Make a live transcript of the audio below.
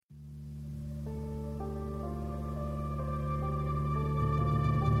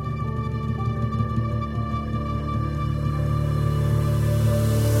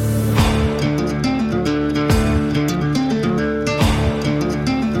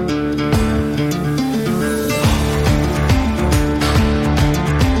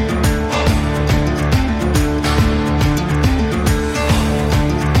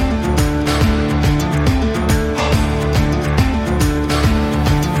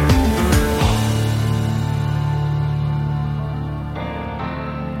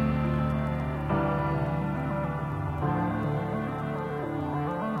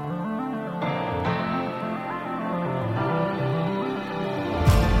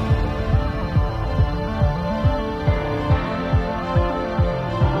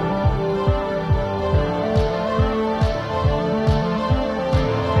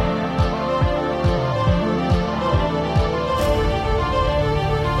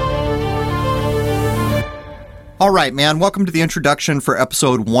All right, man. Welcome to the introduction for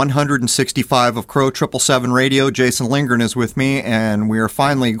episode 165 of Crow 777 Radio. Jason Lindgren is with me, and we are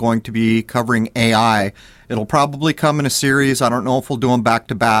finally going to be covering AI. It'll probably come in a series. I don't know if we'll do them back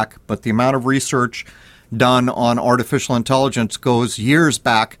to back, but the amount of research done on artificial intelligence goes years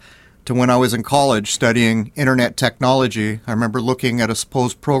back to when I was in college studying internet technology. I remember looking at a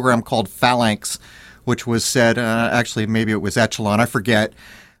supposed program called Phalanx, which was said, actually maybe it was Echelon, I forget.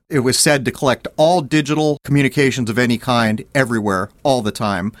 It was said to collect all digital communications of any kind everywhere, all the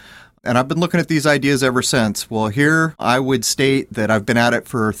time. And I've been looking at these ideas ever since. Well, here I would state that I've been at it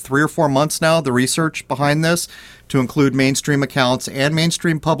for 3 or 4 months now, the research behind this, to include mainstream accounts and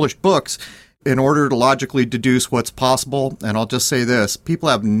mainstream published books in order to logically deduce what's possible. And I'll just say this, people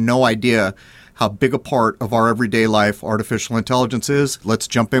have no idea how big a part of our everyday life artificial intelligence is. Let's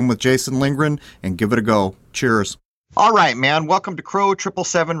jump in with Jason Lindgren and give it a go. Cheers. All right, man. Welcome to Crow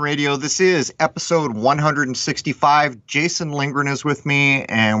 777 Radio. This is episode 165. Jason Lindgren is with me,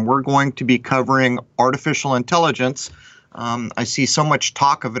 and we're going to be covering artificial intelligence. I see so much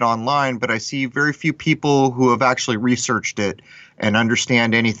talk of it online, but I see very few people who have actually researched it and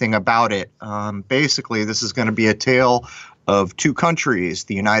understand anything about it. Basically, this is going to be a tale of two countries,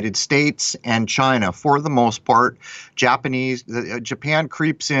 the United States and China. For the most part, Japan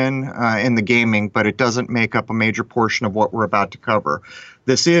creeps in the gaming, but it doesn't make up a major portion of what we're about to cover.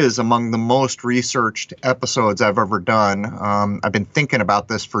 This is among the most researched episodes I've ever done. I've been thinking about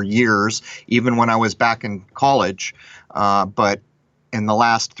this for years, even when I was back in college, but in the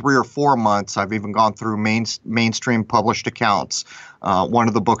last 3 or 4 months, I've even gone through mainstream published accounts. One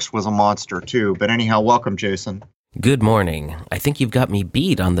of the books was a monster, too. But anyhow, welcome, Jason. Good morning. I think you've got me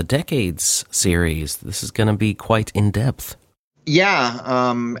beat on the Decades series. This is going to be quite in-depth. Yeah,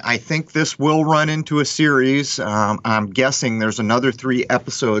 I think this will run into a series. I'm guessing there's another 3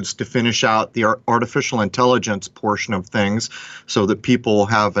 episodes to finish out the artificial intelligence portion of things so that people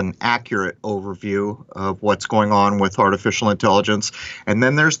have an accurate overview of what's going on with artificial intelligence. And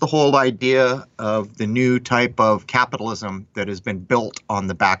then there's the whole idea of the new type of capitalism that has been built on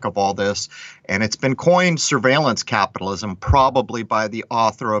the back of all this. And it's been coined surveillance capitalism, probably by the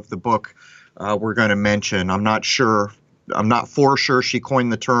author of the book we're going to mention. I'm not for sure she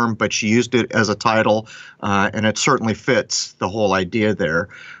coined the term, but she used it as a title, and it certainly fits the whole idea there.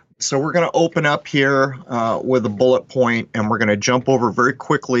 So we're going to open up here with a bullet point, and we're going to jump over very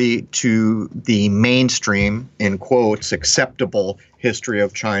quickly to the mainstream, in quotes, acceptable history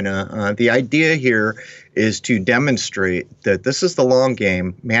of China. The idea here is to demonstrate that this is the long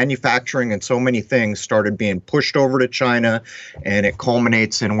game. Manufacturing and so many things started being pushed over to China, and it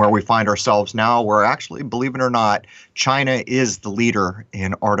culminates in where we find ourselves now, where actually, believe it or not, China is the leader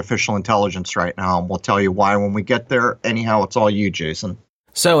in artificial intelligence right now. And we'll tell you why when we get there. Anyhow, it's all you, Jason.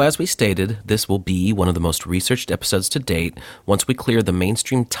 So, as we stated, this will be one of the most researched episodes to date once we clear the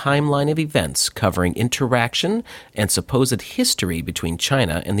mainstream timeline of events covering interaction and supposed history between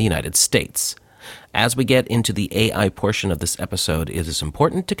China and the United States. As we get into the AI portion of this episode, it is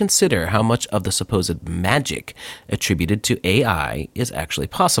important to consider how much of the supposed magic attributed to AI is actually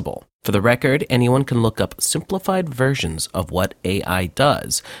possible. For the record, anyone can look up simplified versions of what AI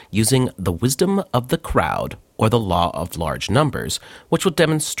does using the wisdom of the crowd or the law of large numbers, which will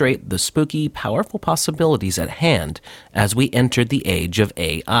demonstrate the spooky, powerful possibilities at hand as we enter the age of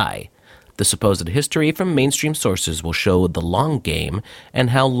AI. The supposed history from mainstream sources will show the long game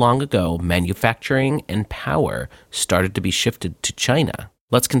and how long ago manufacturing and power started to be shifted to China.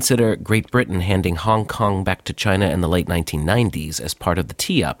 Let's consider Great Britain handing Hong Kong back to China in the late 1990s as part of the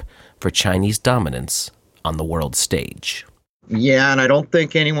tee-up for Chinese dominance on the world stage. Yeah, and I don't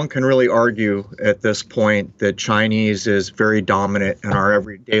think anyone can really argue at this point that Chinese is very dominant in our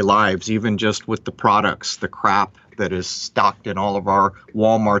everyday lives, even just with the products, the crap that is stocked in all of our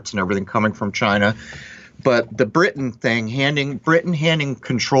Walmarts and everything coming from China. But the Britain thing, handing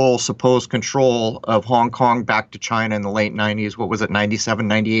control, supposed control of Hong Kong back to China in the late 90s, what was it, 97,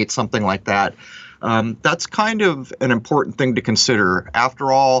 98, something like that. That's kind of an important thing to consider.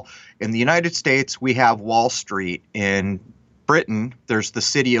 After all, in the United States, we have Wall Street. In Britain, there's the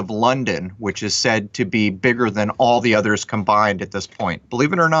city of London, which is said to be bigger than all the others combined at this point,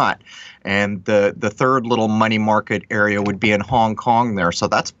 believe it or not. And the third little money market area would be in Hong Kong there. So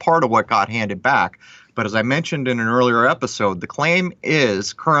that's part of what got handed back. But as I mentioned in an earlier episode, the claim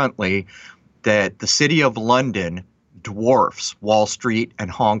is currently that the city of London dwarfs Wall Street and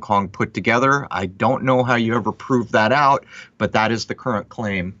Hong Kong put together. I don't know how you ever prove that out, but that is the current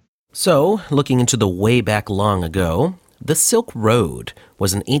claim. So, looking into the way back long ago, the Silk Road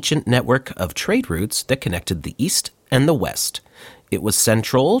was an ancient network of trade routes that connected the East and the West. It was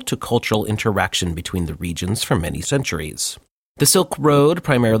central to cultural interaction between the regions for many centuries. The Silk Road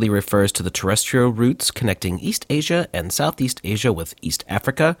primarily refers to the terrestrial routes connecting East Asia and Southeast Asia with East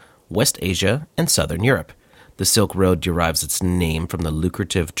Africa, West Asia, and Southern Europe. The Silk Road derives its name from the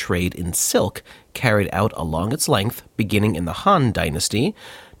lucrative trade in silk carried out along its length, beginning in the Han Dynasty,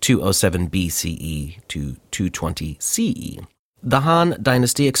 207 BCE to 220 CE. The Han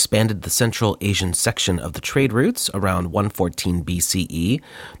Dynasty expanded the Central Asian section of the trade routes around 114 BCE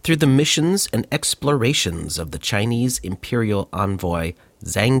through the missions and explorations of the Chinese imperial envoy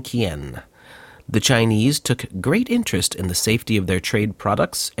Zhang Qian. The Chinese took great interest in the safety of their trade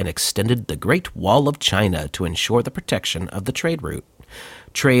products and extended the Great Wall of China to ensure the protection of the trade route.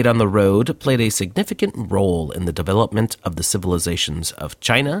 Trade on the road played a significant role in the development of the civilizations of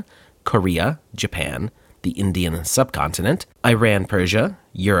China, Korea, Japan, the Indian subcontinent, Iran, Persia,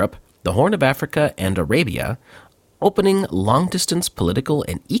 Europe, the Horn of Africa, and Arabia, opening long-distance political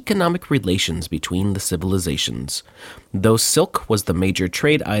and economic relations between the civilizations. Though silk was the major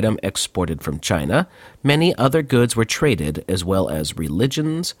trade item exported from China, many other goods were traded, as well as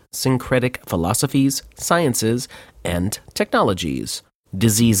religions, syncretic philosophies, sciences, and technologies.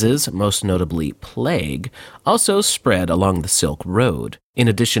 Diseases, most notably plague, also spread along the Silk Road. In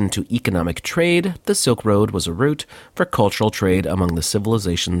addition to economic trade, the Silk Road was a route for cultural trade among the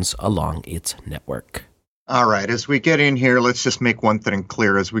civilizations along its network. All right, as we get in here, let's just make one thing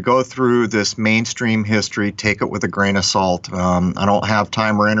clear. As we go through this mainstream history, take it with a grain of salt. I don't have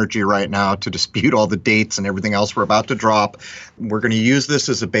time or energy right now to dispute all the dates and everything else we're about to drop. We're going to use this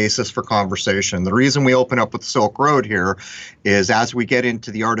as a basis for conversation. The reason we open up with the Silk Road here is as we get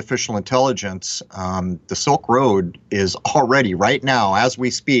into the artificial intelligence, the Silk Road is already, right now, as we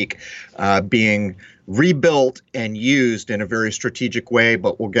speak, being rebuilt and used in a very strategic way,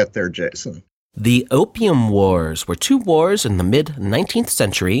 but we'll get there, Jason. The Opium Wars were two wars in the mid-19th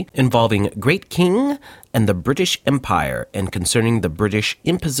century involving Great King and the British Empire and concerning the British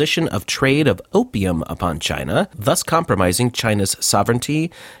imposition of trade of opium upon China, thus compromising China's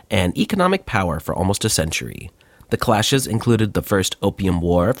sovereignty and economic power for almost a century. The clashes included the First Opium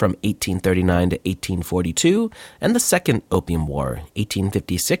War from 1839 to 1842 and the Second Opium War,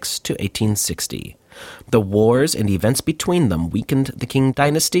 1856 to 1860. The wars and events between them weakened the Qing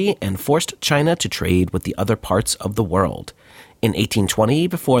dynasty and forced China to trade with the other parts of the world. In 1820,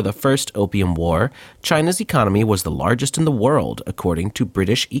 before the First Opium War, China's economy was the largest in the world, according to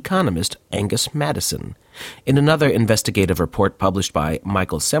British economist Angus Maddison. In another investigative report published by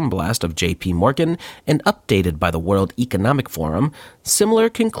Michael Semblast of J.P. Morgan and updated by the World Economic Forum, similar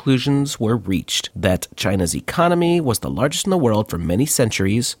conclusions were reached that China's economy was the largest in the world for many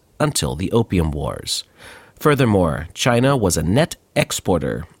centuries until the Opium Wars. Furthermore, China was a net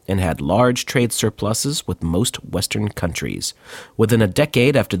exporter and had large trade surpluses with most Western countries. Within a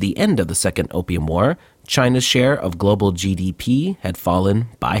decade after the end of the Second Opium War, China's share of global GDP had fallen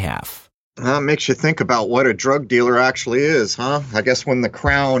by half. That makes you think about what a drug dealer actually is, huh? I guess when the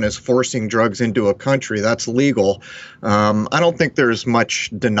crown is forcing drugs into a country, that's legal. I don't think there's much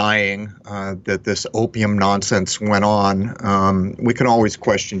denying that this opium nonsense went on. We can always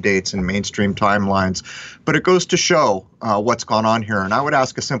question dates and mainstream timelines, but it goes to show what's gone on here. And I would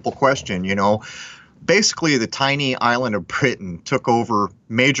ask a simple question, basically the tiny island of Britain took over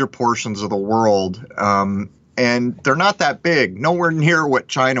major portions of the world, and they're not that big, nowhere near what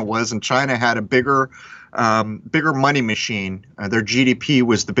China was. And China had a bigger money machine. Their GDP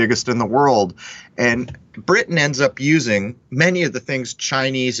was the biggest in the world. And Britain ends up using many of the things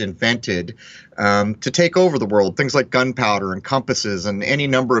Chinese invented to take over the world, things like gunpowder and compasses and any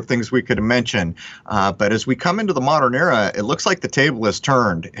number of things we could mention. But as we come into the modern era, it looks like the table is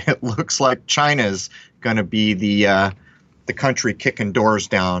turned. It looks like China's going to be the country kicking doors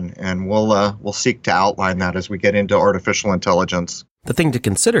down, and we'll seek to outline that as we get into artificial intelligence. The thing to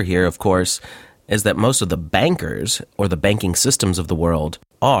consider here, of course, is that most of the bankers or the banking systems of the world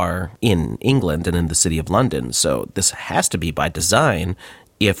are in England and in the city of London. So this has to be by design,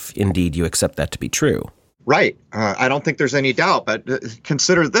 if indeed you accept that to be true. Right. I don't think there's any doubt, but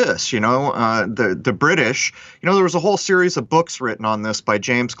consider this, the British, there was a whole series of books written on this by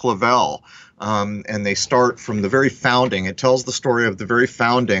James Clavell, and they start from the very founding. It tells the story of the very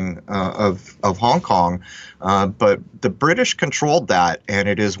founding of Hong Kong, but the British controlled that, and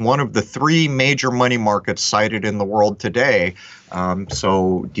it is one of the three major money markets cited in the world today.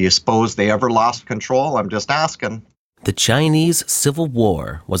 So do you suppose they ever lost control? I'm just asking. The Chinese Civil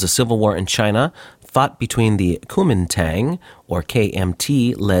War was a civil war in China fought between the Kuomintang, or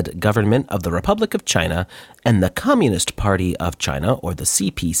KMT-led government of the Republic of China and the Communist Party of China, or the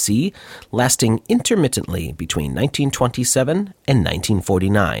CPC, lasting intermittently between 1927 and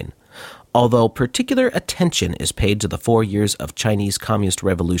 1949. Although particular attention is paid to the 4 years of Chinese Communist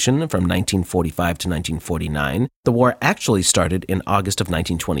Revolution from 1945 to 1949, the war actually started in August of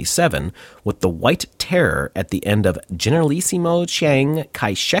 1927 with the White Terror at the end of Generalissimo Chiang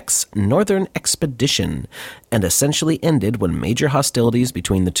Kai-shek's Northern Expedition, and essentially ended when major hostilities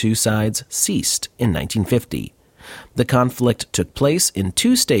between the two sides ceased in 1950. The conflict took place in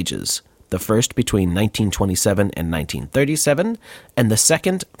two stages, the first between 1927 and 1937, and the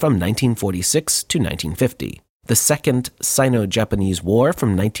second from 1946 to 1950. The Second Sino-Japanese War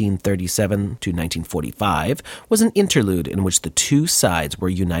from 1937 to 1945 was an interlude in which the two sides were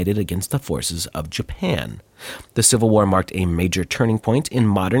united against the forces of Japan. The Civil War marked a major turning point in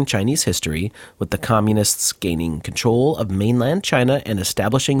modern Chinese history, with the Communists gaining control of mainland China and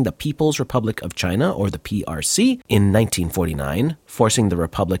establishing the People's Republic of China, or the PRC, in 1949, forcing the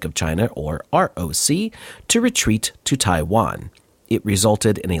Republic of China, or ROC, to retreat to Taiwan. It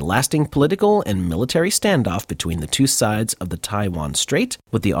resulted in a lasting political and military standoff between the two sides of the Taiwan Strait,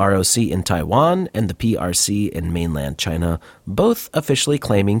 with the ROC in Taiwan and the PRC in mainland China both officially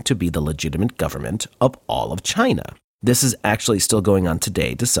claiming to be the legitimate government of all of China. This is actually still going on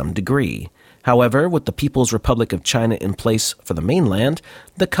today to some degree. However, with the People's Republic of China in place for the mainland,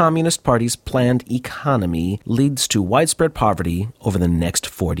 the Communist Party's planned economy leads to widespread poverty over the next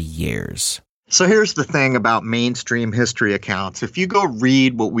 40 years. So here's the thing about mainstream history accounts. If you go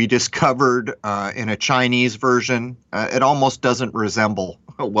read what we just covered in a Chinese version, it almost doesn't resemble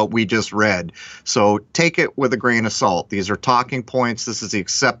what we just read. So take it with a grain of salt. These are talking points. This is the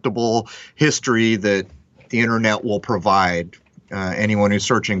acceptable history that the internet will provide anyone who's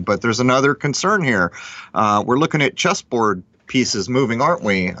searching. But there's another concern here. We're looking at chessboard pieces moving, aren't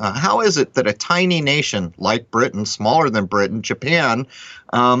we? How is it that a tiny nation like Britain, smaller than Britain, Japan,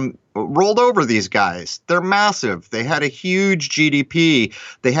 rolled over these guys? They're massive. They had a huge GDP.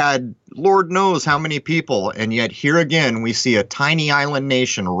 They had Lord knows how many people. And yet here again, we see a tiny island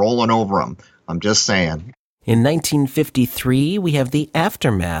nation rolling over them. I'm just saying. In 1953, we have the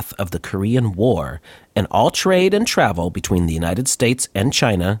aftermath of the Korean War, and all trade and travel between the United States and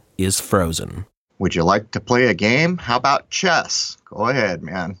China is frozen. Would you like to play a game? How about chess? Go ahead,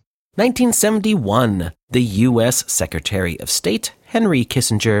 man. 1971, the U.S. Secretary of State, Henry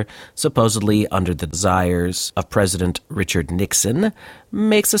Kissinger, supposedly under the desires of President Richard Nixon,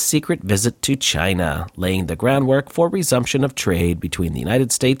 makes a secret visit to China, laying the groundwork for resumption of trade between the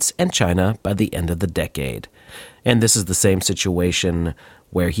United States and China by the end of the decade. And this is the same situation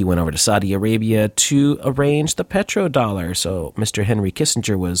where he went over to Saudi Arabia to arrange the petrodollar. So Mr. Henry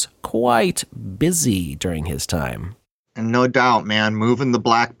Kissinger was quite busy during his time. And no doubt, man, moving the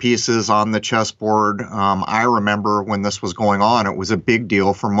black pieces on the chessboard. I remember when this was going on, it was a big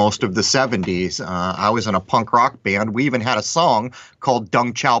deal for most of the 70s. I was in a punk rock band. We even had a song called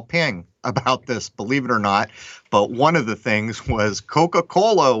Deng Xiaoping about this, believe it or not. But one of the things was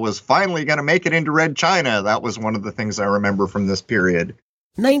Coca-Cola was finally going to make it into Red China. That was one of the things I remember from this period.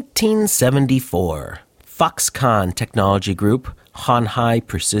 1974, Foxconn Technology Group, Hanhai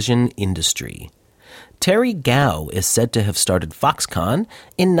Precision Industry. Terry Gao is said to have started Foxconn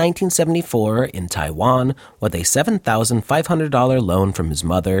in 1974 in Taiwan with a $7,500 loan from his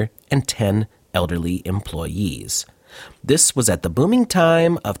mother and 10 elderly employees. This was at the booming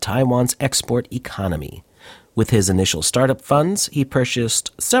time of Taiwan's export economy. With his initial startup funds, he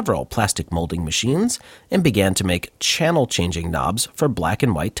purchased several plastic molding machines and began to make channel-changing knobs for black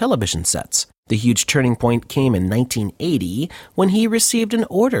and white television sets. The huge turning point came in 1980 when he received an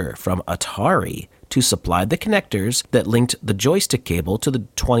order from Atari to supply the connectors that linked the joystick cable to the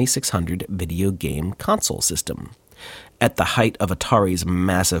 2600 video game console system. At the height of Atari's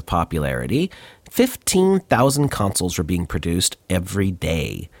massive popularity, 15,000 consoles were being produced every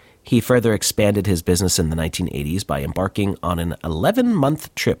day. He further expanded his business in the 1980s by embarking on an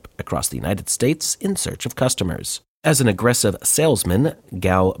 11-month trip across the United States in search of customers. As an aggressive salesman,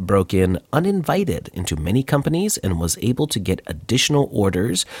 Gao broke in uninvited into many companies and was able to get additional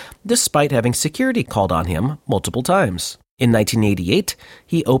orders despite having security called on him multiple times. In 1988,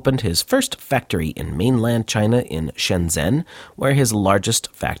 he opened his first factory in mainland China in Shenzhen, where his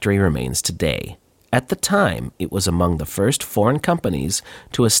largest factory remains today. At the time, it was among the first foreign companies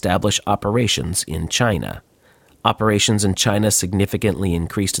to establish operations in China. Operations in China significantly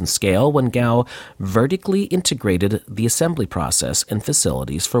increased in scale when Gao vertically integrated the assembly process and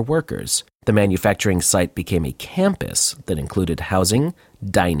facilities for workers. The manufacturing site became a campus that included housing,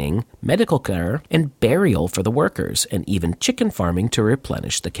 dining, medical care, and burial for the workers, and even chicken farming to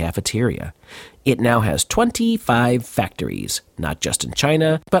replenish the cafeteria. It now has 25 factories, not just in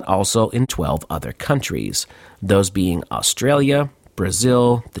China, but also in 12 other countries, those being Australia,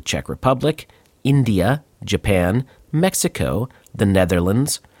 Brazil, the Czech Republic, India, Japan, Mexico, the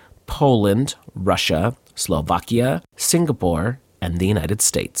Netherlands, Poland, Russia, Slovakia, Singapore, and the United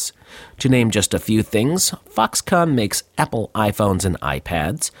States. To name just a few things, Foxconn makes Apple iPhones and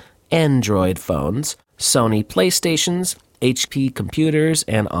iPads, Android phones, Sony PlayStations, HP computers,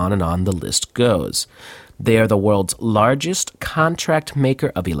 and on the list goes. They are the world's largest contract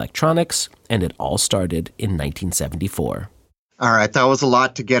maker of electronics, and it all started in 1974. All right, that was a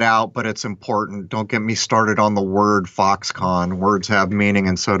lot to get out, but it's important. Don't get me started on the word Foxconn. Words have meaning,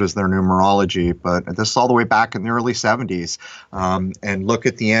 and so does their numerology. But this is all the way back in the early 70s. And look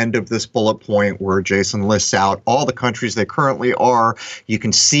at the end of this bullet point where Jason lists out all the countries they currently are. You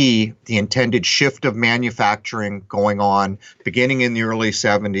can see the intended shift of manufacturing going on, beginning in the early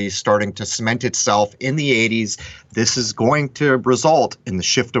 70s, starting to cement itself in the 80s. This is going to result in the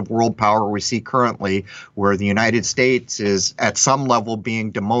shift of world power we see currently, where the United States is at some level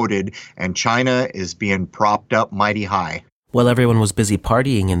being demoted and China is being propped up mighty high. Well, everyone was busy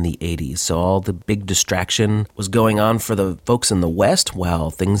partying in the 80s, so all the big distraction was going on for the folks in the West while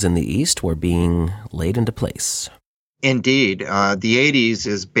things in the East were being laid into place. Indeed. The 80s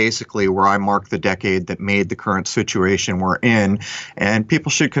is basically where I mark the decade that made the current situation we're in. And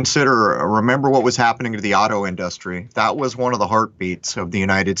people should remember what was happening to the auto industry. That was one of the heartbeats of the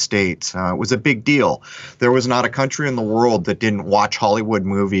United States. It was a big deal. There was not a country in the world that didn't watch Hollywood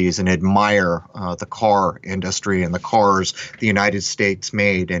movies and admire the car industry and the cars the United States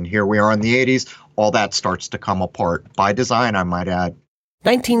made. And here we are in the 80s. All that starts to come apart. By design, I might add.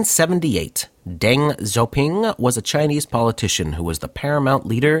 1978. Deng Xiaoping was a Chinese politician who was the paramount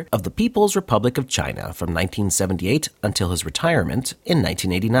leader of the People's Republic of China from 1978 until his retirement in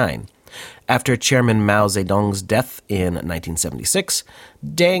 1989. After Chairman Mao Zedong's death in 1976,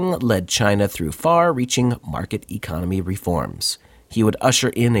 Deng led China through far-reaching market economy reforms. He would usher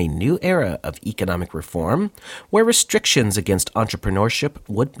in a new era of economic reform where restrictions against entrepreneurship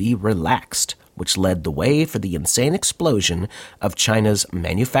would be relaxed, which led the way for the insane explosion of China's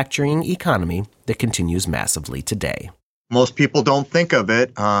manufacturing economy that continues massively today. Most people don't think of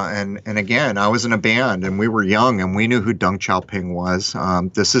it. And again, I was in a band and we were young and we knew who Deng Xiaoping was.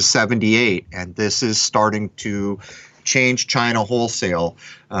 This is 78 and this is starting to change China wholesale.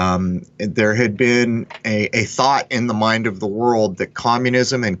 There had been a thought in the mind of the world that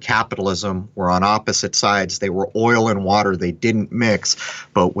communism and capitalism were on opposite sides. They were oil and water. They didn't mix.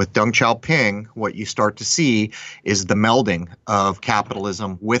 But with Deng Xiaoping, what you start to see is the melding of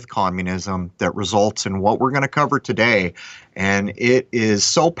capitalism with communism that results in what we're going to cover today. And it is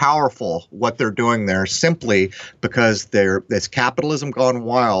so powerful what they're doing there simply because there's capitalism gone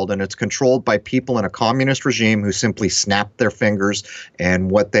wild and it's controlled by people in a communist regime who simply snap their fingers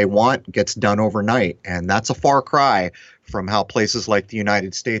and what they want gets done overnight. And that's a far cry from how places like the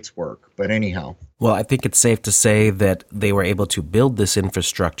United States work. But anyhow. Well, I think it's safe to say that they were able to build this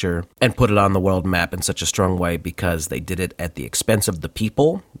infrastructure and put it on the world map in such a strong way because they did it at the expense of the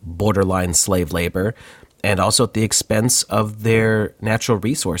people, borderline slave labor, and also at the expense of their natural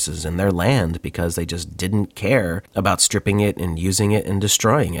resources and their land because they just didn't care about stripping it and using it and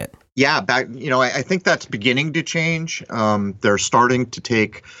destroying it. Yeah, I think that's beginning to change. They're starting to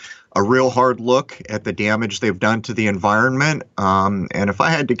take a real hard look at the damage they've done to the environment. And if I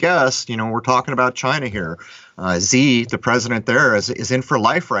had to guess, we're talking about China here. Xi, the president there, is in for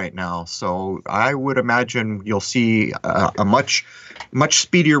life right now. So I would imagine you'll see a much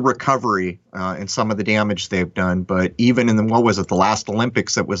speedier recovery in some of the damage they've done. But even in the last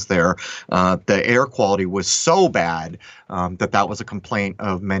Olympics that was there, the air quality was so bad that was a complaint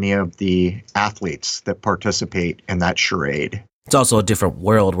of many of the athletes that participate in that charade. It's also a different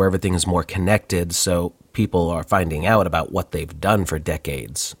world where everything is more connected, so people are finding out about what they've done for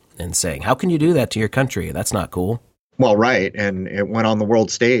decades and saying, how can you do that to your country? That's not cool. Well, right. And it went on the world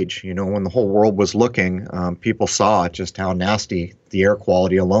stage. When the whole world was looking, people saw just how nasty the air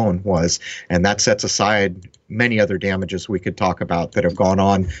quality alone was. And that sets aside many other damages we could talk about that have gone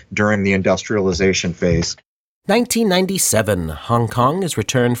on during the industrialization phase. 1997, Hong Kong is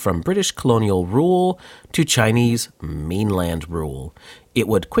returned from British colonial rule to Chinese mainland rule. It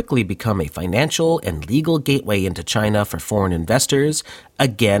would quickly become a financial and legal gateway into China for foreign investors,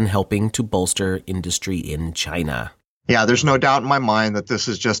 again helping to bolster industry in China. Yeah, there's no doubt in my mind that this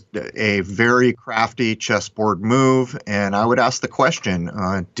is just a very crafty chessboard move. And I would ask the question,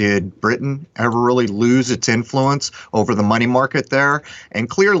 did Britain ever really lose its influence over the money market there? And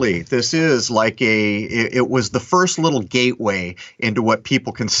clearly, this is like it was the first little gateway into what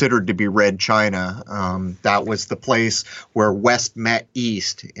people considered to be Red China. That was the place where West met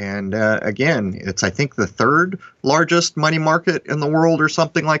East. And again, it's, I think, the third largest money market in the world or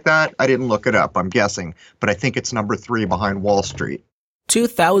something like that. I didn't look it up, I'm guessing, but I think it's number 3 behind Wall Street.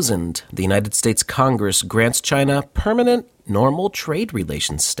 2000, the United States Congress grants China permanent normal trade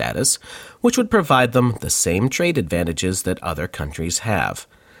relations status, which would provide them the same trade advantages that other countries have.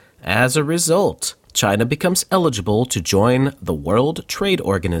 As a result, China becomes eligible to join the World Trade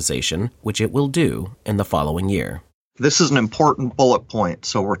Organization, which it will do in the following year. This is an important bullet point.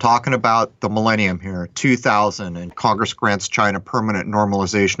 So we're talking about the millennium here, 2000, and Congress grants China permanent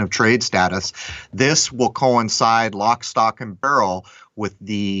normalization of trade status. This will coincide lock, stock, and barrel with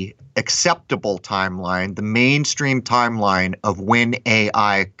the acceptable timeline, the mainstream timeline of when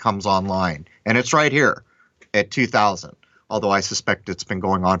AI comes online. And it's right here at 2000. Although I suspect it's been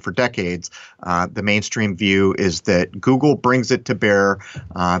going on for decades, the mainstream view is that Google brings it to bear.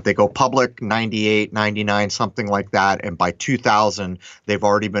 They go public 98, 99, something like that. And by 2000, they've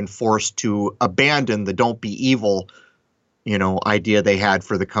already been forced to abandon the don't be evil, idea they had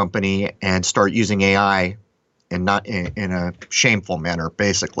for the company and start using AI and not in a shameful manner,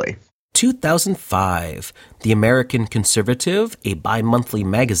 basically. 2005, The American Conservative, a bi-monthly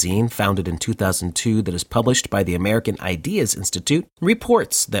magazine founded in 2002 that is published by the American Ideas Institute,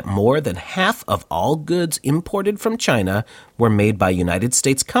 reports that more than half of all goods imported from China were made by United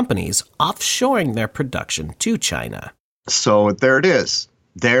States companies offshoring their production to China. So there it is.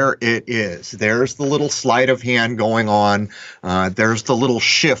 There it is. There's the little sleight of hand going on. There's the little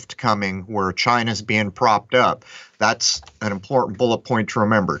shift coming where China's being propped up. That's an important bullet point to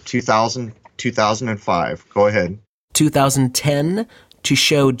remember. 2000, 2005. Go ahead. 2010, to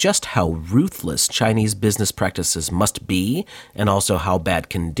show just how ruthless Chinese business practices must be and also how bad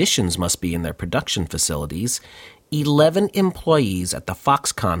conditions must be in their production facilities, 11 employees at the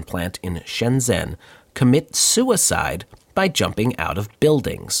Foxconn plant in Shenzhen commit suicide by jumping out of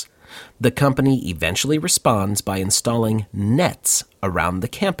buildings. The company eventually responds by installing nets around the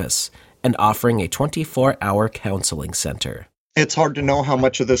campus and offering a 24-hour counseling center. It's hard to know how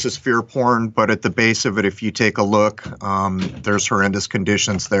much of this is fear porn, but at the base of it, if you take a look, there's horrendous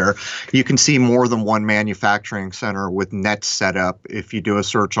conditions there. You can see more than one manufacturing center with nets set up if you do a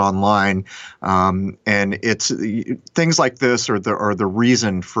search online. And it's things like this are the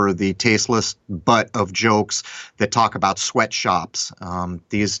reason for the tasteless butt of jokes that talk about sweatshops.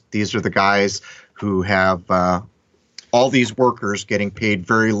 These are the guys who have all these workers getting paid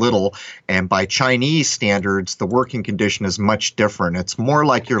very little. And by Chinese standards, the working condition is much different. It's more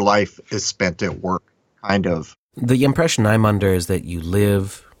like your life is spent at work, kind of. The impression I'm under is that you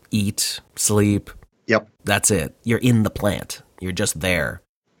live, eat, sleep. Yep. That's it. You're in the plant. You're just there.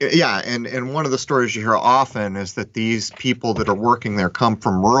 Yeah, and one of the stories you hear often is that these people that are working there come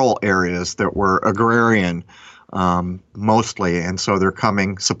from rural areas that were agrarian, mostly, and so they're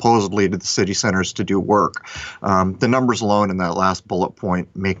coming supposedly to the city centers to do work. The numbers alone in that last bullet point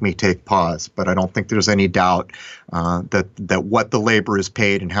make me take pause, but I don't think there's any doubt that what the labor is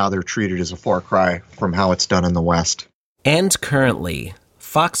paid and how they're treated is a far cry from how it's done in the West. And currently,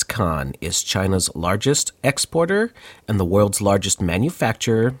 Foxconn is China's largest exporter and the world's largest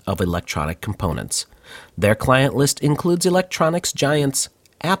manufacturer of electronic components. Their client list includes electronics giants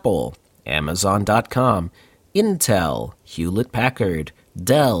Apple, Amazon.com, Intel, Hewlett-Packard,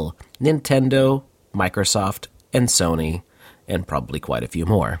 Dell, Nintendo, Microsoft, and Sony, and probably quite a few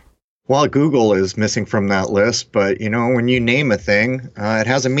more. Well, Google is missing from that list, but, when you name a thing, it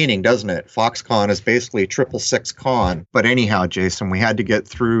has a meaning, doesn't it? Foxconn is basically 666 con. But anyhow, Jason, we had to get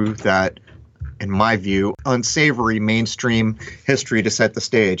through that, in my view, unsavory mainstream history to set the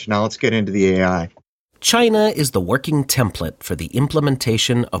stage. Now let's get into the AI. China is the working template for the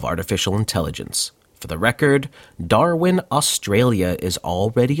implementation of artificial intelligence. For the record, Darwin, Australia is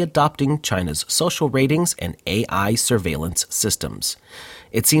already adopting China's social ratings and AI surveillance systems.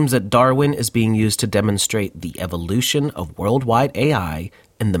 It seems that Darwin is being used to demonstrate the evolution of worldwide AI,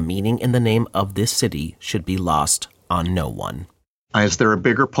 and the meaning in the name of this city should be lost on no one. Is there a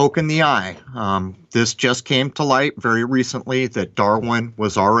bigger poke in the eye? This just came to light very recently that Darwin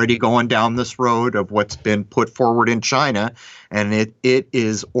was already going down this road of what's been put forward in China, and it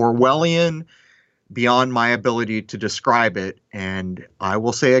is Orwellian beyond my ability to describe it. And I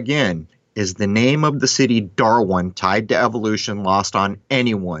will say again, Is the name of the city Darwin tied to evolution lost on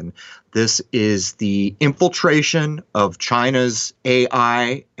anyone? This is the infiltration of China's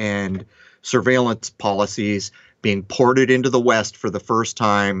AI and surveillance policies being ported into the West for the first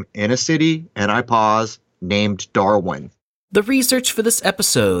time in a city, and I pause, named Darwin. The research for this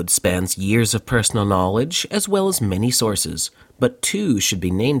episode spans years of personal knowledge as well as many sources, but two should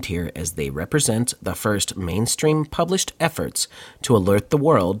be named here as they represent the first mainstream published efforts to alert the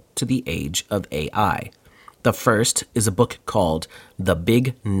world to the age of AI. The first is a book called The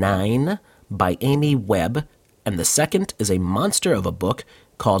Big Nine by Amy Webb, and the second is a monster of a book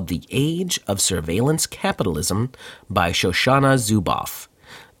called The Age of Surveillance Capitalism by Shoshana Zuboff.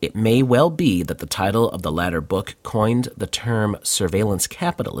 It may well be that the title of the latter book coined the term surveillance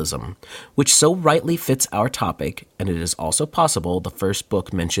capitalism, which so rightly fits our topic, and it is also possible the first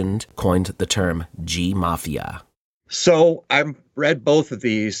book mentioned coined the term G-Mafia. So I've read both of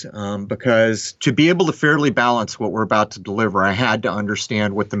these because to be able to fairly balance what we're about to deliver, I had to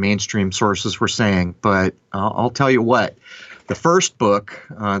understand what the mainstream sources were saying. But I'll tell you what, the first book,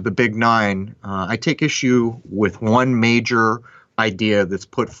 The Big Nine, I take issue with one major idea that's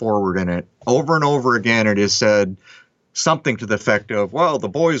put forward in it. Over and over again, it is said something to the effect of, well, the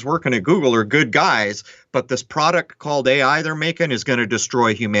boys working at Google are good guys, but this product called AI they're making is going to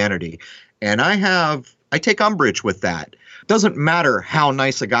destroy humanity. And I take umbrage with that. It doesn't matter how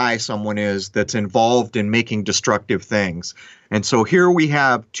nice a guy someone is that's involved in making destructive things. And so here we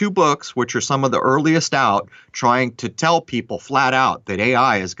have two books, which are some of the earliest out, trying to tell people flat out that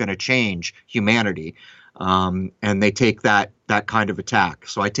AI is going to change humanity. And they take that kind of attack.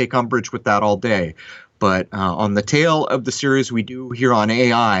 So I take umbrage with that all day. But on the tail of the series we do here on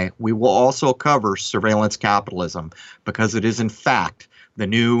AI, we will also cover surveillance capitalism because it is, in fact, the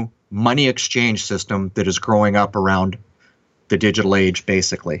new money exchange system that is growing up around the digital age,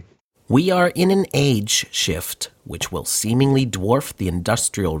 basically. We are in an age shift which will seemingly dwarf the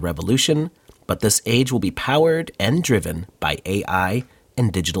Industrial Revolution, but this age will be powered and driven by AI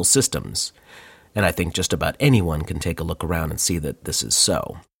and digital systems. And I think just about anyone can take a look around and see that this is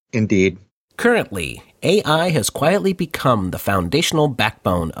so. Indeed. Currently, AI has quietly become the foundational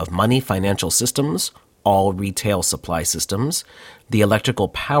backbone of money financial systems, all retail supply systems, the electrical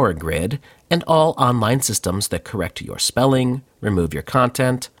power grid, and all online systems that correct your spelling, remove your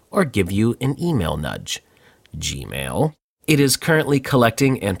content, or give you an email nudge. Gmail. It is currently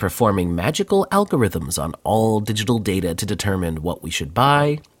collecting and performing magical algorithms on all digital data to determine what we should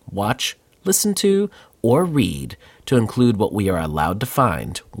buy, watch, listen to, or read to include what we are allowed to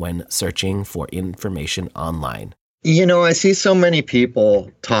find when searching for information online. You know, I see so many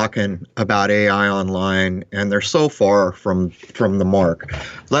people talking about AI online, and they're so far from the mark.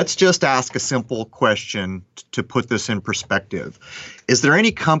 Let's just ask a simple question to put this in perspective. Is there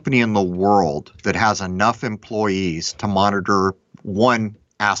any company in the world that has enough employees to monitor one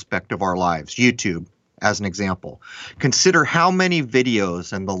aspect of our lives? YouTube, as an example. Consider how many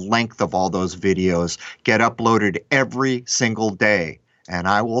videos and the length of all those videos get uploaded every single day. And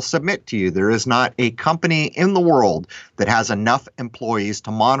I will submit to you, there is not a company in the world that has enough employees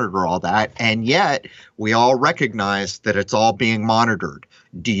to monitor all that. And yet we all recognize that it's all being monitored.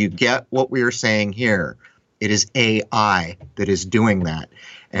 Do you get what we are saying here? It is AI that is doing that.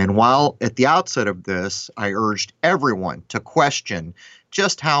 And while at the outset of this, I urged everyone to question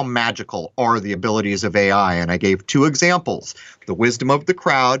just how magical are the abilities of AI. And I gave two examples. The wisdom of the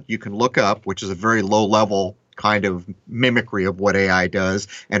crowd, you can look up, which is a very low level kind of mimicry of what AI does,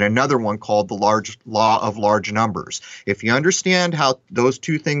 and another one called the large law of large numbers. If you understand how those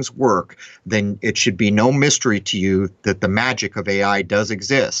two things work, then it should be no mystery to you that the magic of AI does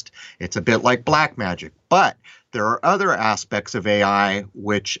exist. It's a bit like black magic, but there are other aspects of AI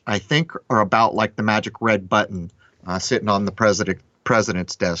which I think are about like the magic red button sitting on the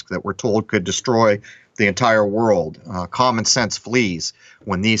president's desk that we're told could destroy the entire world. Common sense flees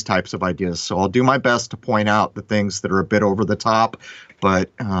when these types of ideas. So I'll do my best to point out the things that are a bit over the top,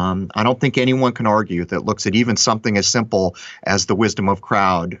 but I don't think anyone can argue that looks at even something as simple as the wisdom of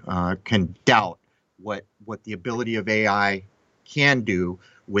crowd can doubt what the ability of AI can do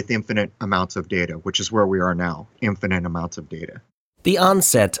with infinite amounts of data, which is where we are now, infinite amounts of data. The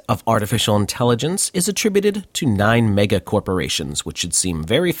onset of artificial intelligence is attributed to 9 mega corporations, which should seem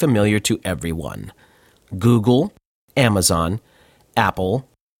very familiar to everyone. Google, Amazon, Apple,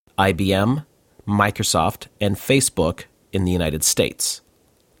 IBM, Microsoft, and Facebook in the United States.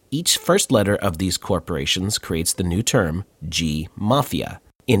 Each first letter of these corporations creates the new term G-Mafia.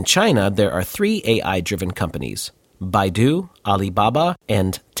 In China, there are 3 AI-driven companies, Baidu, Alibaba,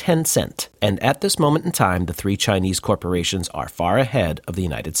 and Tencent. And at this moment in time, the three Chinese corporations are far ahead of the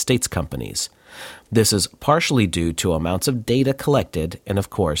United States companies. This is partially due to amounts of data collected and, of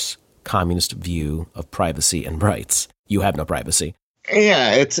course, communist view of privacy and rights. You have no privacy.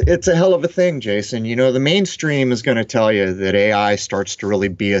 Yeah, it's a hell of a thing, Jason. You know, the mainstream is going to tell you that AI starts to really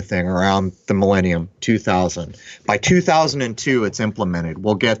be a thing around the millennium, 2000. By 2002, it's implemented.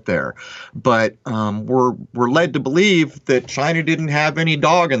 We'll get there. But we're led to believe that China didn't have any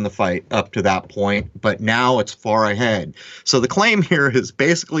dog in the fight up to that point, but now it's far ahead. So the claim here is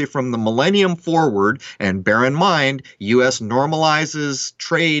basically from the millennium forward, and bear in mind, U.S. normalizes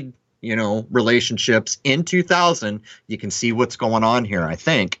trade relationships in 2000, you can see what's going on here, I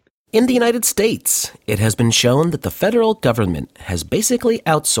think. In the United States, it has been shown that the federal government has basically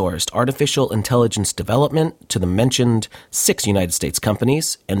outsourced artificial intelligence development to the mentioned 6 United States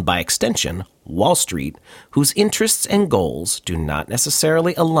companies, and by extension, Wall Street, whose interests and goals do not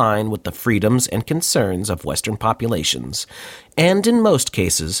necessarily align with the freedoms and concerns of Western populations, and in most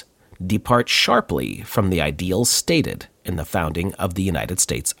cases, depart sharply from the ideals stated in the founding of the United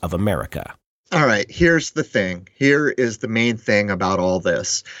States of America. All right, here's the thing. Here is the main thing about all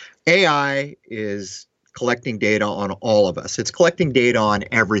this. AI is collecting data on all of us. It's collecting data on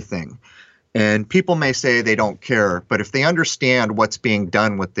everything. And people may say they don't care, but if they understand what's being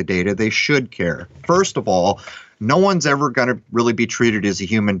done with the data, they should care. First of all, no one's ever going to really be treated as a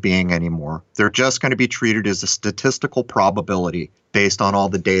human being anymore. They're just going to be treated as a statistical probability based on all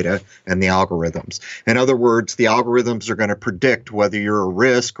the data and the algorithms. In other words, the algorithms are going to predict whether you're a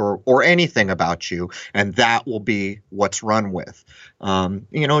risk or anything about you, and that will be what's run with.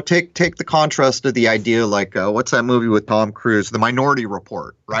 Take the contrast of the idea like, what's that movie with Tom Cruise, The Minority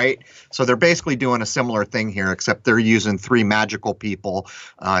Report, right? So they're basically doing a similar thing here, except they're using 3 magical people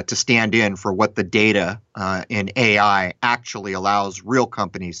to stand in for what the data in AI actually allows real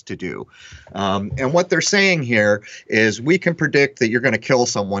companies to do. And what they're saying here is we can predict that you're going to kill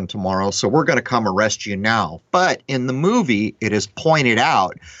someone tomorrow, so we're going to come arrest you now. But in the movie, it is pointed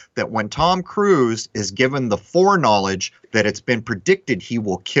out that when Tom Cruise is given the foreknowledge that it's been predicted he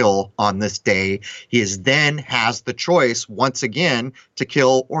will kill on this day, he then has the choice once again to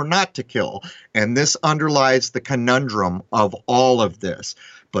kill or not to kill. And this underlies the conundrum of all of this.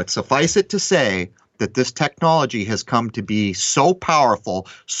 But suffice it to say that this technology has come to be so powerful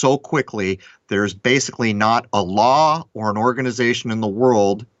so quickly, there's basically not a law or an organization in the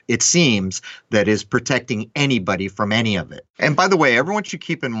world, it seems, that is protecting anybody from any of it. And by the way, everyone should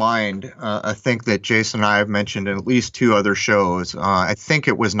keep in mind, I think that Jason and I have mentioned in at least 2 other shows, I think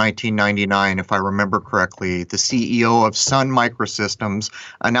it was 1999, if I remember correctly, the CEO of Sun Microsystems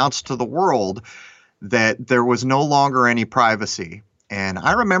announced to the world that there was no longer any privacy. And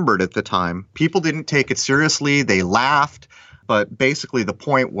I remembered at the time, people didn't take it seriously. They laughed. But basically, the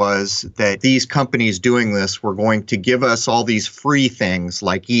point was that these companies doing this were going to give us all these free things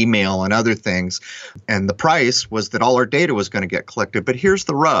like email and other things. And the price was that all our data was going to get collected. But here's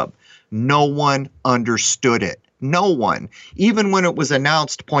the rub. No one understood it. No one. Even when it was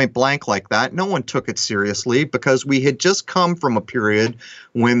announced point blank like that, no one took it seriously because we had just come from a period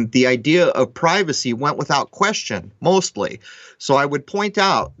when the idea of privacy went without question, mostly. So I would point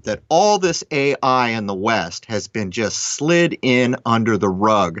out that all this AI in the West has been just slid in under the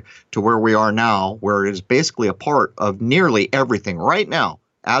rug to where we are now, where it is basically a part of nearly everything right now,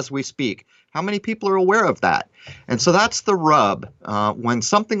 as we speak. How many people are aware of that? And so that's the rub. When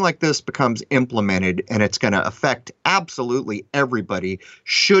something like this becomes implemented and it's going to affect absolutely everybody,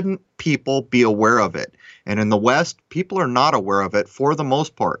 shouldn't people be aware of it? And in the West, people are not aware of it for the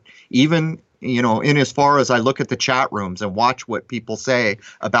most part. Even, in as far as I look at the chat rooms and watch what people say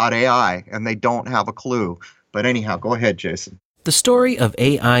about AI, and they don't have a clue. But anyhow, go ahead, Jason. The story of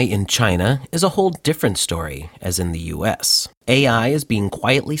AI in China is a whole different story as in the US. AI is being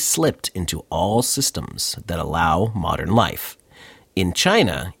quietly slipped into all systems that allow modern life. In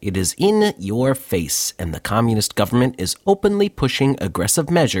China, it is in your face, and the communist government is openly pushing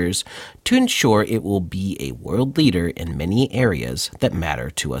aggressive measures to ensure it will be a world leader in many areas that matter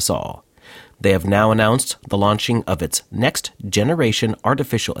to us all. They have now announced the launching of its next-generation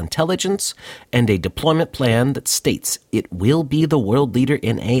artificial intelligence and a deployment plan that states it will be the world leader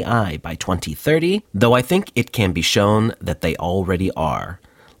in AI by 2030, though I think it can be shown that they already are.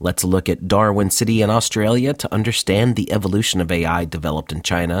 Let's look at Darwin City in Australia to understand the evolution of AI developed in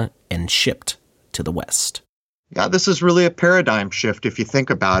China and shipped to the West. Yeah, this is really a paradigm shift if you think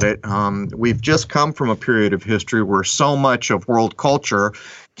about it. We've just come from a period of history where so much of world culture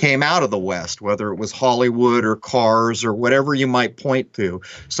came out of the West, whether it was Hollywood or cars or whatever you might point to.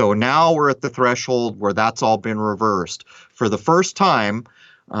 So now we're at the threshold where that's all been reversed. For the first time,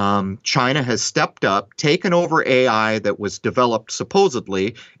 China has stepped up, taken over AI that was developed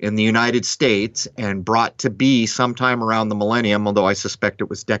supposedly in the United States and brought to be sometime around the millennium, although I suspect it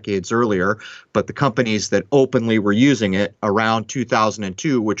was decades earlier. But the companies that openly were using it around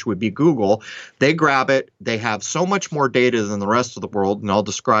 2002, which would be Google, they grab it. They have so much more data than the rest of the world, and I'll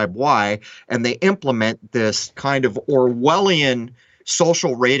describe why. And they implement this kind of Orwellian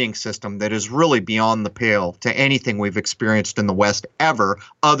social rating system that is really beyond the pale to anything we've experienced in the West ever,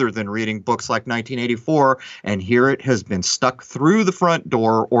 other than reading books like 1984. And here it has been stuck through the front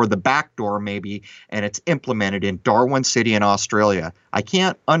door, or the back door maybe, and it's implemented in Darwin City in Australia. I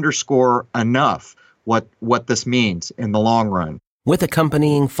can't underscore enough what this means in the long run. With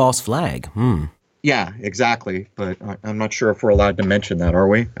accompanying false flag. Yeah, exactly. But I'm not sure if we're allowed to mention that, are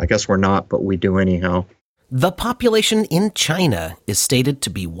we? I guess we're not, but we do anyhow. The population in China is stated to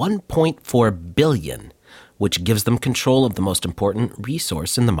be 1.4 billion, which gives them control of the most important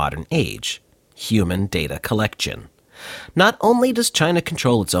resource in the modern age, human data collection. Not only does China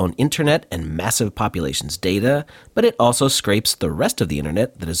control its own internet and massive population's data, but it also scrapes the rest of the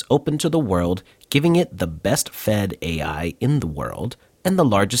internet that is open to the world, giving it the best-fed AI in the world and the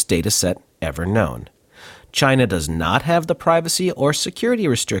largest data set ever known. China does not have the privacy or security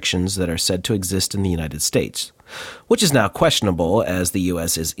restrictions that are said to exist in the United States, which is now questionable as the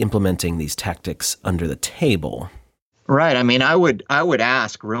U.S. is implementing these tactics under the table. Right. I mean, I would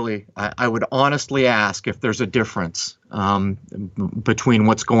ask, really, I would honestly ask if there's a difference between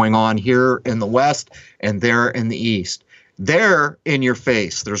what's going on here in the West and there in the East. There, in your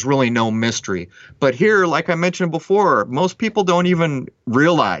face, there's really no mystery. But here, like I mentioned before, most people don't even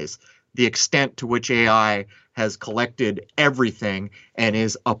realize the extent to which AI has collected everything and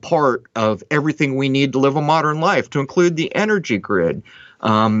is a part of everything we need to live a modern life, to include the energy grid.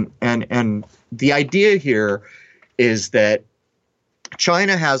 And the idea here is that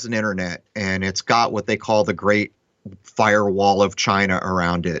China has an internet, and it's got what they call the Great Firewall of China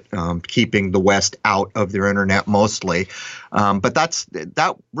around it, keeping the West out of their internet mostly. But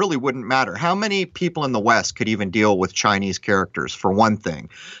that really wouldn't matter. How many people in the West could even deal with Chinese characters, for one thing?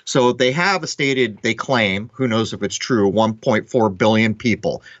 So they have they claim, who knows if it's true, 1.4 billion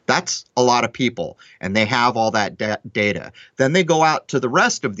people. That's a lot of people, and they have all that data. Then they go out to the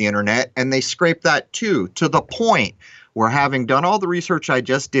rest of the internet, and they scrape that too, to the point where, having done all the research I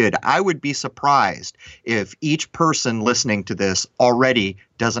just did, I would be surprised if each person listening to this already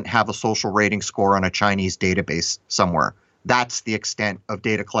doesn't have a social rating score on a Chinese database somewhere. That's the extent of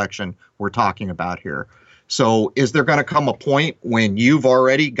data collection we're talking about here. So is there going to come a point when you've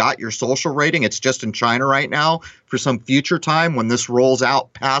already got your social rating? It's just in China right now, for some future time when this rolls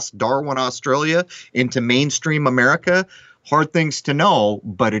out past Darwin, Australia, into mainstream America? Hard things to know,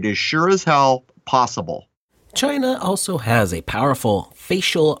 but it is sure as hell possible. China also has a powerful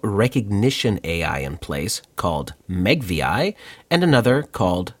facial recognition AI in place called McGoogle and another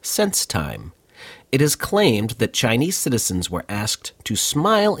called SenseTime. It is claimed that Chinese citizens were asked to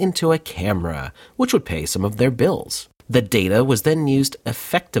smile into a camera, which would pay some of their bills. The data was then used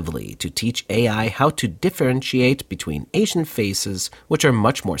effectively to teach AI how to differentiate between Asian faces, which are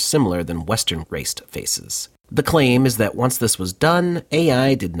much more similar than Western-raced faces. The claim is that once this was done,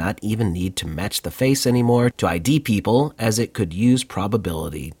 AI did not even need to match the face anymore to ID people, as it could use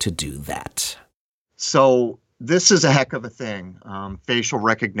probability to do that. So this is a heck of a thing, facial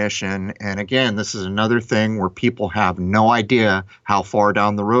recognition. And again, this is another thing where people have no idea how far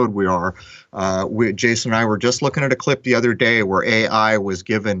down the road we are. Jason and I were just looking at a clip the other day where AI was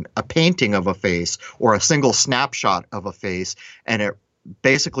given a painting of a face or a single snapshot of a face, and it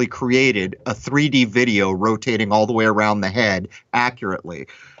basically created a 3D video rotating all the way around the head accurately.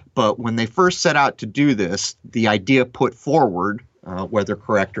 But when they first set out to do this, the idea put forward, whether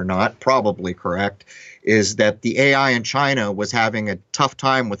correct or not, probably correct, is that the AI in China was having a tough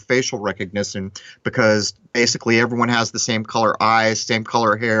time with facial recognition because basically everyone has the same color eyes, same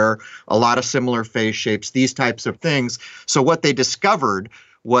color hair, a lot of similar face shapes, these types of things. So what they discovered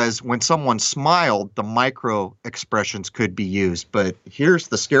was when someone smiled, the micro expressions could be used. But here's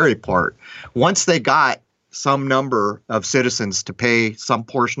the scary part. Once they got some number of citizens to pay some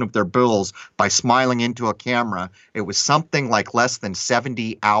portion of their bills by smiling into a camera, it was something like less than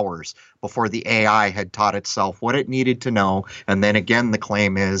 70 hours before the AI had taught itself what it needed to know. And then again, the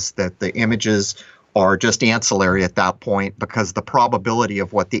claim is that the images are just ancillary at that point because the probability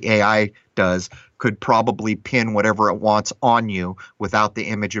of what the AI does could probably pin whatever it wants on you without the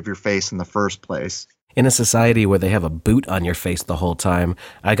image of your face in the first place. In a society where they have a boot on your face the whole time,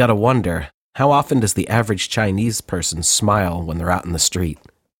 I gotta wonder, how often does the average Chinese person smile when they're out in the street?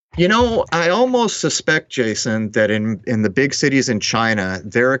 I almost suspect, Jason, that in the big cities in China,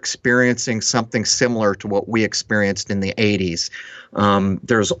 they're experiencing something similar to what we experienced in the 80s.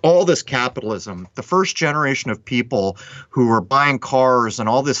 There's all this capitalism. The first generation of people who were buying cars and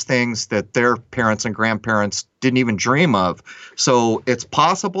all these things that their parents and grandparents didn't even dream of. So it's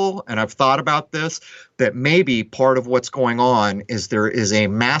possible, and I've thought about this, that maybe part of what's going on is there is a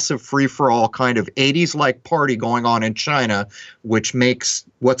massive free-for-all kind of 80s-like party going on in China, which makes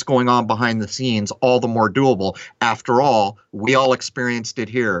what's going on behind the scenes all the more doable. After all, we all experienced it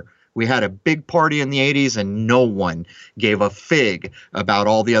here. We had a big party in the 80s and no one gave a fig about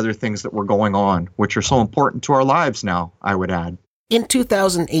all the other things that were going on, which are so important to our lives now, I would add. In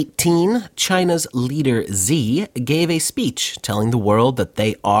 2018, China's leader Xi gave a speech telling the world that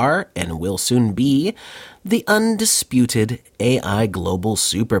they are, and will soon be, the undisputed AI global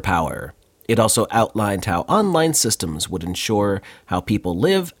superpower. It also outlined how online systems would ensure how people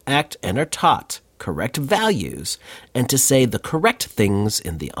live, act, and are taught correct values, and to say the correct things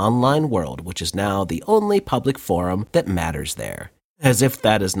in the online world, which is now the only public forum that matters there. As if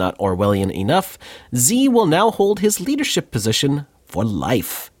that is not Orwellian enough, Xi will now hold his leadership position for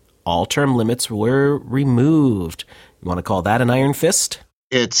life. All term limits were removed. You want to call that an iron fist?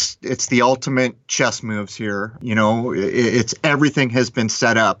 It's the ultimate chess moves here. It's everything has been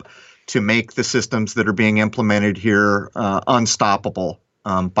set up to make the systems that are being implemented here unstoppable.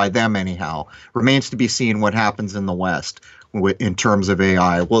 By them anyhow. Remains to be seen what happens in the West in terms of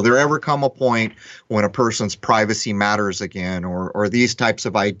AI. Will there ever come a point when a person's privacy matters again, or these types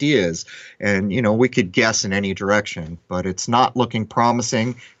of ideas? And, we could guess in any direction, but it's not looking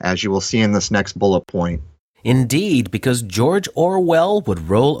promising, as you will see in this next bullet point. Indeed, because George Orwell would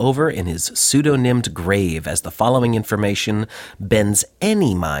roll over in his pseudonymed grave as the following information bends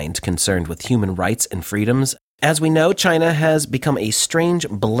any mind concerned with human rights and freedoms. As we know, China has become a strange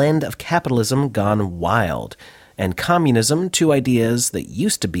blend of capitalism gone wild, and communism, two ideas that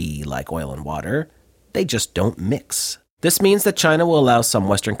used to be like oil and water. They just don't mix. This means that China will allow some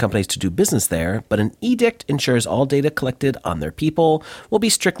Western companies to do business there, but an edict ensures all data collected on their people will be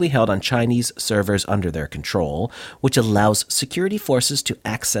strictly held on Chinese servers under their control, which allows security forces to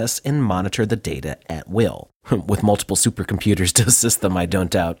access and monitor the data at will. With multiple supercomputers to assist them, I don't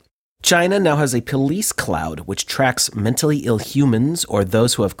doubt. China now has a police cloud which tracks mentally ill humans or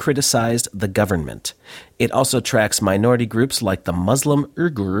those who have criticized the government. It also tracks minority groups like the Muslim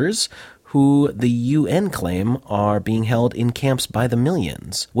Uyghurs, who the UN claim are being held in camps by the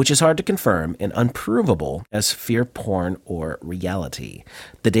millions, which is hard to confirm and unprovable as fear porn or reality.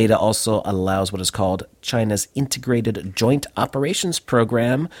 The data also allows what is called China's Integrated Joint Operations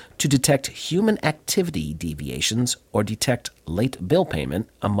Program to detect human activity deviations or detect late bill payment,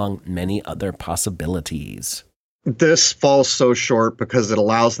 among many other possibilities. This falls so short because it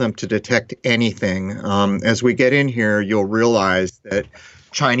allows them to detect anything. As we get in here, you'll realize that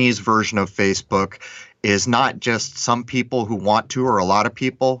Chinese version of Facebook is not just some people who want to or a lot of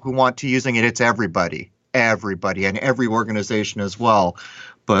people who want to using it. It's everybody, and every organization as well.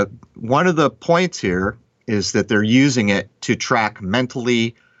 But one of the points here is that they're using it to track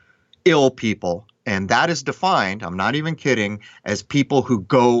mentally ill people. And that is defined, I'm not even kidding, as people who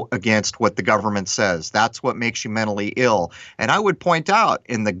go against what the government says. That's what makes you mentally ill. And I would point out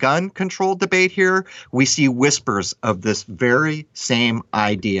in the gun control debate here, we see whispers of this very same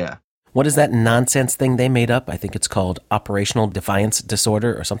idea. What is that nonsense thing they made up? I think it's called operational defiance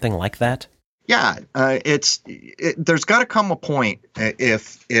disorder or something like that. Yeah, there's got to come a point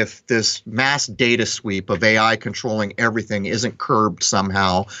if this mass data sweep of AI controlling everything isn't curbed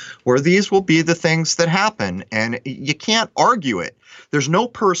somehow, where these will be the things that happen, and you can't argue it. There's no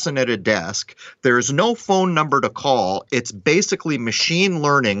person at a desk. There's no phone number to call. It's basically machine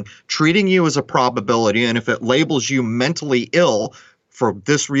learning treating you as a probability, and if it labels you mentally ill for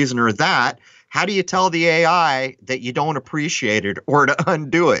this reason or that, how do you tell the AI that you don't appreciate it or to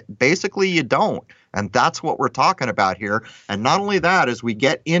undo it? Basically, you don't. And that's what we're talking about here. And not only that, as we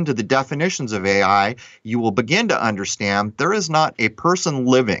get into the definitions of AI, you will begin to understand there is not a person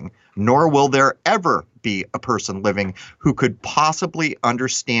living, nor will there ever be a person living who could possibly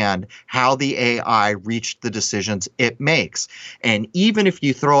understand how the AI reached the decisions it makes. And even if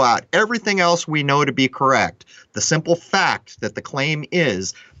you throw out everything else we know to be correct, the simple fact that the claim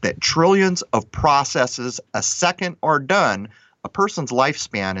is that trillions of processes a second are done, a person's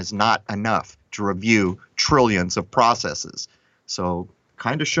lifespan is not enough to review trillions of processes. So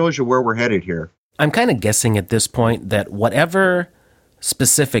kind of shows you where we're headed here. I'm kind of guessing at this point that whatever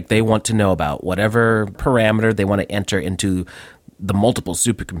specific they want to know about, whatever parameter they want to enter into the multiple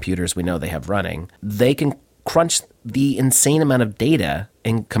supercomputers we know they have running, they can crunch the insane amount of data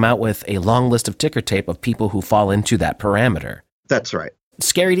and come out with a long list of ticker tape of people who fall into that parameter. That's right.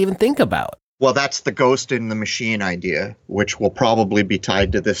 Scary to even think about. Well, that's the ghost in the machine idea, which will probably be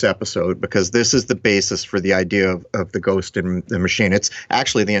tied to this episode, because this is the basis for the idea of the ghost in the machine. It's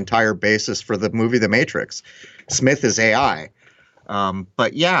actually the entire basis for the movie The Matrix. Smith is AI.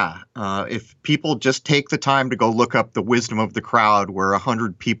 But yeah, if people just take the time to go look up the wisdom of the crowd, where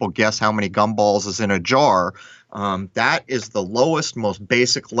 100 people guess how many gumballs is in a jar, that is the lowest, most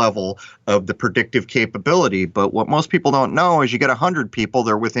basic level of the predictive capability. But what most people don't know is you get 100 people,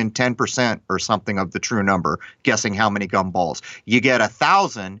 they're within 10% or something of the true number, guessing how many gumballs. You get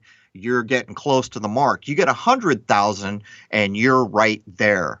 1,000, you're getting close to the mark. You get 100,000, and you're right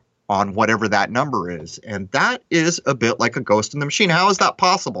there on whatever that number is. And that is a bit like a ghost in the machine. How is that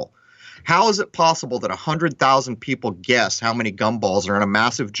possible? How is it possible that 100,000 people guess how many gumballs are in a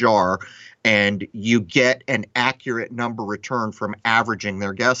massive jar, and you get an accurate number returned from averaging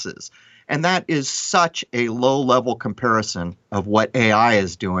their guesses? And that is such a low-level comparison of what AI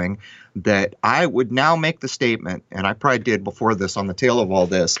is doing that I would now make the statement, and I probably did before this on the tail of all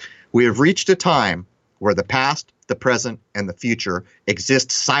this, we have reached a time where the past, the present, and the future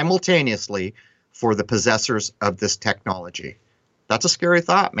exist simultaneously for the possessors of this technology. That's a scary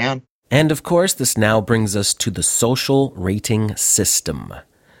thought, man. And of course, this now brings us to the social rating system.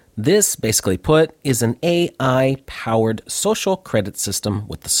 This, basically put, is an AI-powered social credit system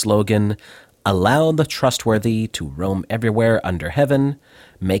with the slogan, "Allow the trustworthy to roam everywhere under heaven,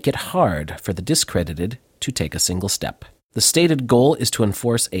 make it hard for the discredited to take a single step." The stated goal is to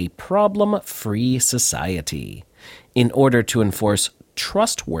enforce a problem-free society. In order to enforce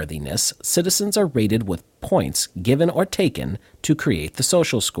trustworthiness, citizens are rated with points given or taken to create the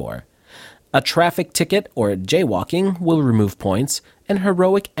social score. A traffic ticket or jaywalking will remove points, and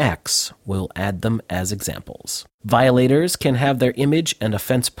heroic acts will add them as examples. Violators can have their image and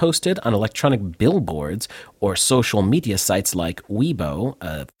offense posted on electronic billboards or social media sites like Weibo,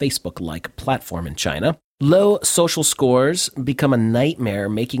 a Facebook-like platform in China. Low social scores become a nightmare,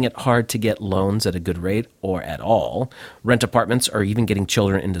 making it hard to get loans at a good rate or at all, rent apartments, or even getting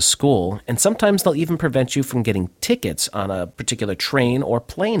children into school, and sometimes they'll even prevent you from getting tickets on a particular train or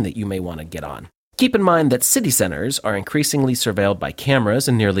plane that you may want to get on. Keep in mind that city centers are increasingly surveilled by cameras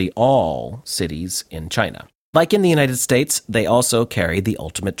in nearly all cities in China. Like in the United States, they also carry the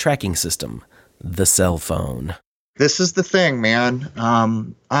ultimate tracking system, the cell phone. This is the thing, man.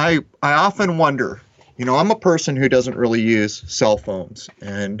 I often wonder. You know, I'm a person who doesn't really use cell phones,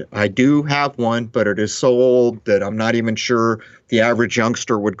 and I do have one, but it is so old that I'm not even sure the average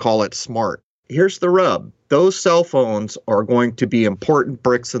youngster would call it smart. Here's the rub. Those cell phones are going to be important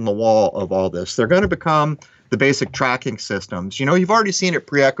bricks in the wall of all this. They're going to become the basic tracking systems. You know, you've already seen it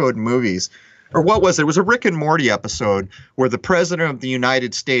pre-echoed in movies. Or what was it? It was a Rick and Morty episode where the president of the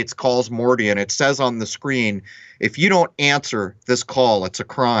United States calls Morty, and it says on the screen, if you don't answer this call, it's a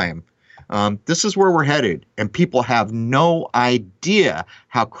crime. This is where we're headed, and people have no idea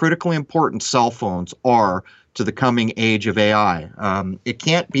how critically important cell phones are to the coming age of AI. It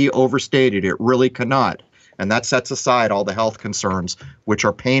can't be overstated. It really cannot. And that sets aside all the health concerns, which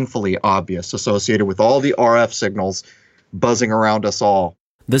are painfully obvious, associated with all the RF signals buzzing around us all.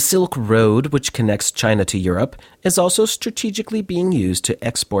 The Silk Road, which connects China to Europe, is also strategically being used to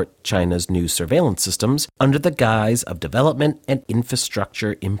export China's new surveillance systems under the guise of development and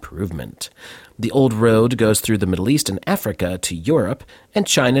infrastructure improvement. The old road goes through the Middle East and Africa to Europe, and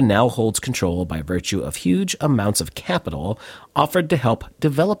China now holds control by virtue of huge amounts of capital offered to help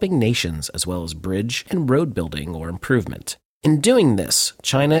developing nations as well as bridge and road building or improvement. In doing this,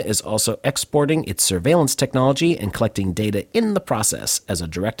 China is also exporting its surveillance technology and collecting data in the process as a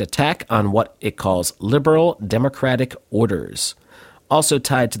direct attack on what it calls liberal democratic orders. Also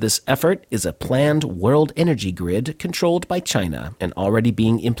tied to this effort is a planned world energy grid controlled by China and already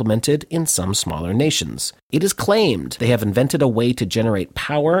being implemented in some smaller nations. It is claimed they have invented a way to generate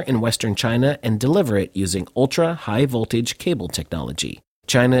power in Western China and deliver it using ultra-high voltage cable technology.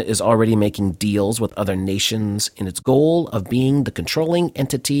 China is already making deals with other nations in its goal of being the controlling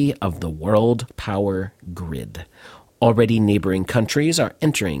entity of the world power grid. Already neighboring countries are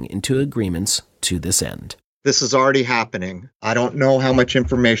entering into agreements to this end. This is already happening. I don't know how much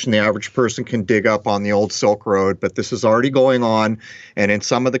information the average person can dig up on the old Silk Road, but this is already going on. And in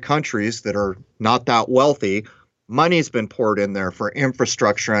some of the countries that are not that wealthy, money's been poured in there for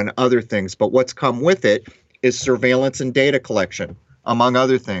infrastructure and other things. But what's come with it is surveillance and data collection, among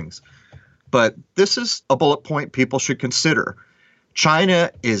other things. But this is a bullet point people should consider.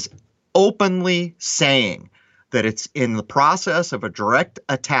 China is openly saying that it's in the process of a direct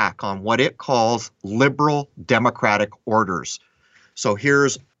attack on what it calls liberal democratic orders. So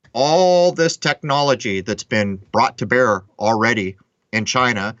here's all this technology that's been brought to bear already in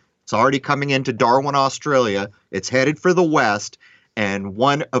China. It's already coming into Darwin, Australia. It's headed for the West. And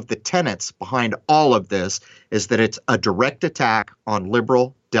one of the tenets behind all of this is that it's a direct attack on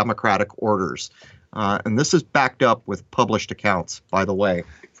liberal democratic orders. And this is backed up with published accounts, by the way,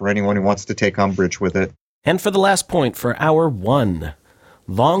 for anyone who wants to take umbrage with it. And for the last point for hour one,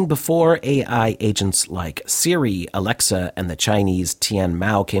 long before AI agents like Siri, Alexa, and the Chinese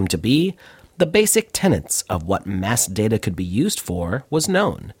Tianmao came to be, the basic tenets of what mass data could be used for was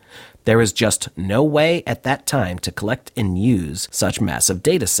known. There was just no way at that time to collect and use such massive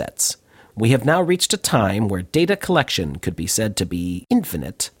data sets. We have now reached a time where data collection could be said to be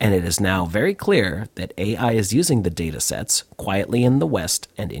infinite, and it is now very clear that AI is using the data sets quietly in the West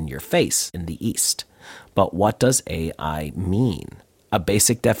and in your face in the East. But what does AI mean? A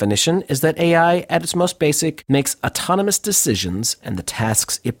basic definition is that AI, at its most basic, makes autonomous decisions, and the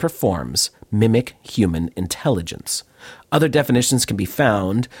tasks it performs mimic human intelligence. Other definitions can be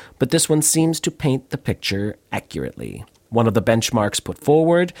found, but this one seems to paint the picture accurately. One of the benchmarks put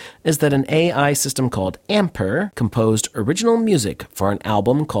forward is that an AI system called Amper composed original music for an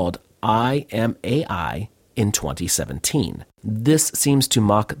album called I Am AI in 2017. This seems to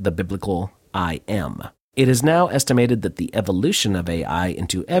mock the biblical I am. It is now estimated that the evolution of AI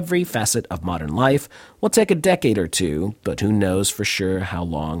into every facet of modern life will take a decade or two, but who knows for sure how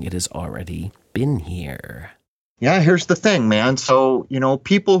long it has already been here. Yeah, here's the thing, man. So,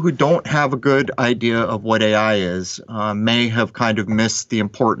 people who don't have a good idea of what AI is may have kind of missed the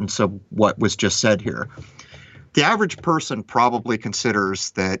importance of what was just said here. The average person probably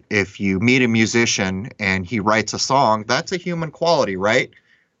considers that if you meet a musician and he writes a song, that's a human quality, right?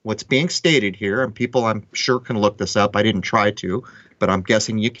 What's being stated here, and people I'm sure can look this up. I didn't try to, but I'm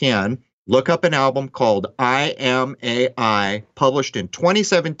guessing you can. Look up an album called I Am AI, published in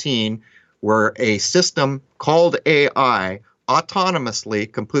 2017, where a system called AI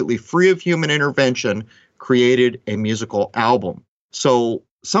autonomously, completely free of human intervention, created a musical album. So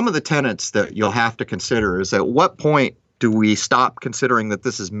some of the tenets that you'll have to consider is at what point do we stop considering that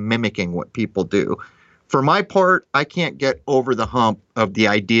this is mimicking what people do? For my part, I can't get over the hump of the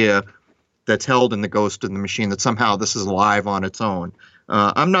idea that's held in the Ghost in the Machine that somehow this is alive on its own.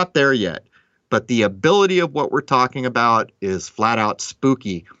 I'm not there yet, but the ability of what we're talking about is flat out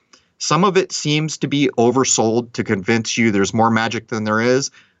spooky. Some of it seems to be oversold to convince you there's more magic than there is,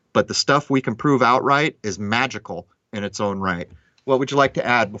 but the stuff we can prove outright is magical in its own right. What would you like to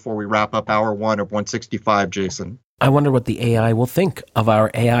add before we wrap up hour one of 165, Jason? I wonder what the AI will think of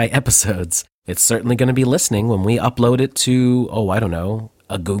our AI episodes. It's certainly going to be listening when we upload it to,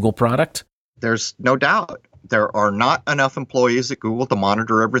 a Google product. There's no doubt. There are not enough employees at Google to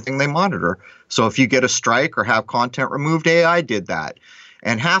monitor everything they monitor. So if you get a strike or have content removed, AI did that.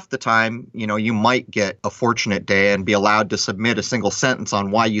 And half the time, you might get a fortunate day and be allowed to submit a single sentence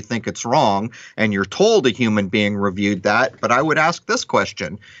on why you think it's wrong. And you're told a human being reviewed that. But I would ask this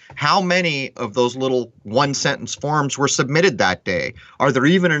question. How many of those little one-sentence forms were submitted that day? Are there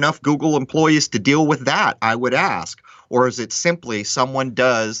even enough Google employees to deal with that, I would ask? Or is it simply someone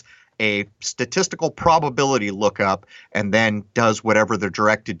does a statistical probability lookup and then does whatever they're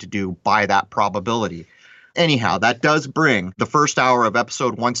directed to do by that probability? Anyhow, that does bring the first hour of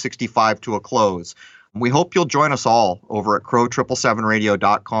episode 165 to a close. We hope you'll join us all over at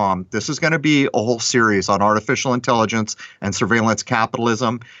crow777radio.com. This is going to be a whole series on artificial intelligence and surveillance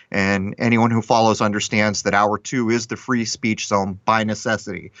capitalism, and anyone who follows understands that hour two is the free speech zone by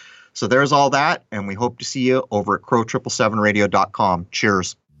necessity. So there's all that, and we hope to see you over at crow777radio.com.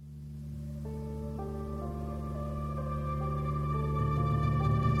 Cheers.